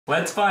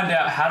Let's find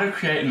out how to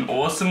create an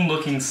awesome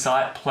looking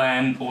site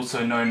plan,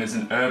 also known as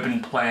an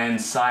urban plan,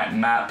 site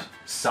map,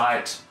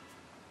 site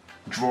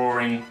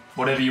drawing,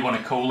 whatever you want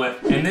to call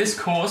it. In this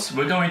course,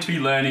 we're going to be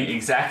learning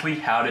exactly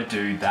how to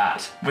do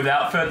that.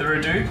 Without further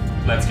ado,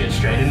 let's get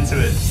straight into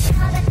it.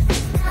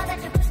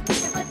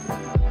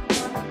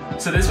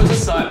 So this was a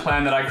site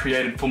plan that I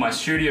created for my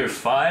Studio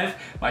 5,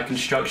 my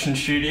construction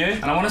studio,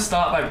 and I want to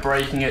start by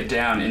breaking it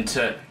down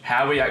into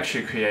how we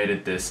actually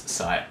created this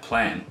site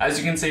plan. As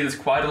you can see, there's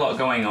quite a lot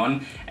going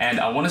on,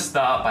 and I want to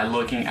start by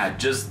looking at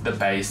just the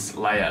base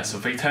layer. So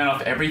if we turn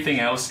off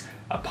everything else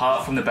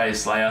apart from the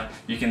base layer,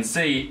 you can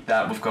see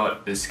that we've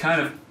got this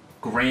kind of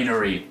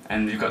greenery,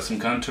 and we've got some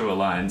contour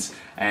lines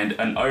and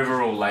an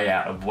overall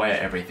layout of where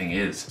everything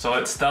is. So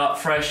let's start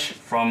fresh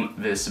from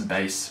this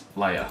base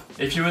layer.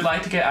 If you would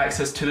like to get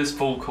access to this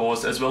full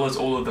course, as well as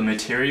all of the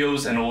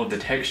materials and all of the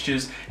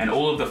textures and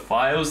all of the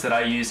files that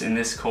I use in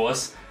this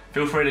course,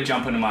 feel free to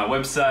jump onto my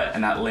website,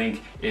 and that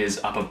link is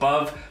up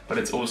above, but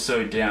it's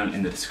also down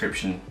in the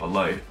description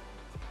below.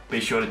 Be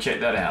sure to check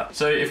that out.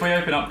 So if we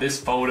open up this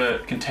folder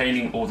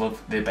containing all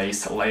of the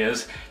base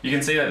layers, you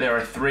can see that there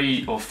are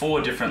 3 or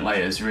 4 different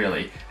layers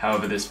really.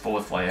 However, this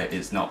 4th layer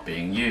is not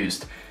being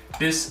used.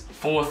 This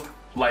 4th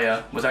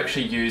layer was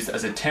actually used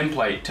as a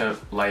template to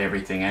lay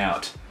everything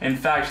out. In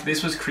fact,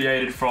 this was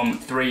created from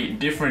 3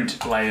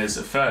 different layers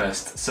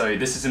first, so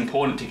this is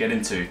important to get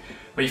into.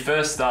 We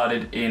first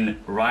started in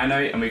Rhino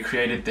and we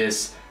created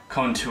this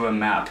contour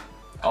map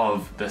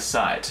of the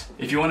site.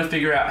 If you want to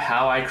figure out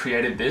how I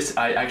created this,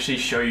 I actually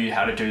show you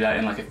how to do that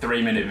in like a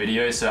 3-minute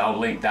video, so I'll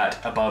link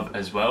that above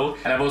as well.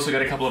 And I've also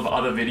got a couple of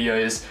other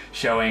videos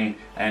showing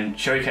and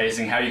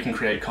showcasing how you can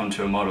create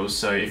contour models.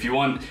 So if you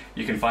want,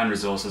 you can find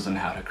resources on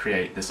how to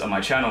create this on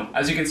my channel.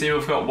 As you can see,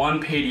 we've got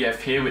one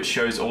PDF here which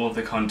shows all of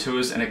the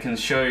contours, and it can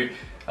show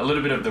a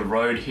little bit of the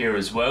road here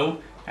as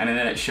well. And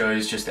then it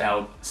shows just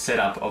our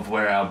setup of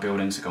where our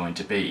buildings are going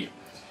to be.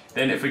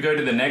 Then if we go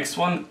to the next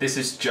one, this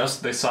is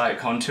just the site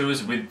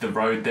contours with the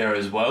road there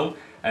as well.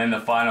 And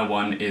the final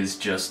one is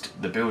just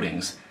the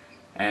buildings.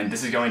 And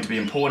this is going to be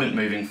important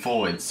moving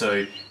forward.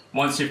 So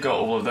once you've got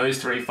all of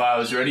those 3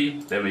 files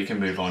ready, then we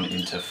can move on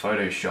into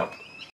Photoshop.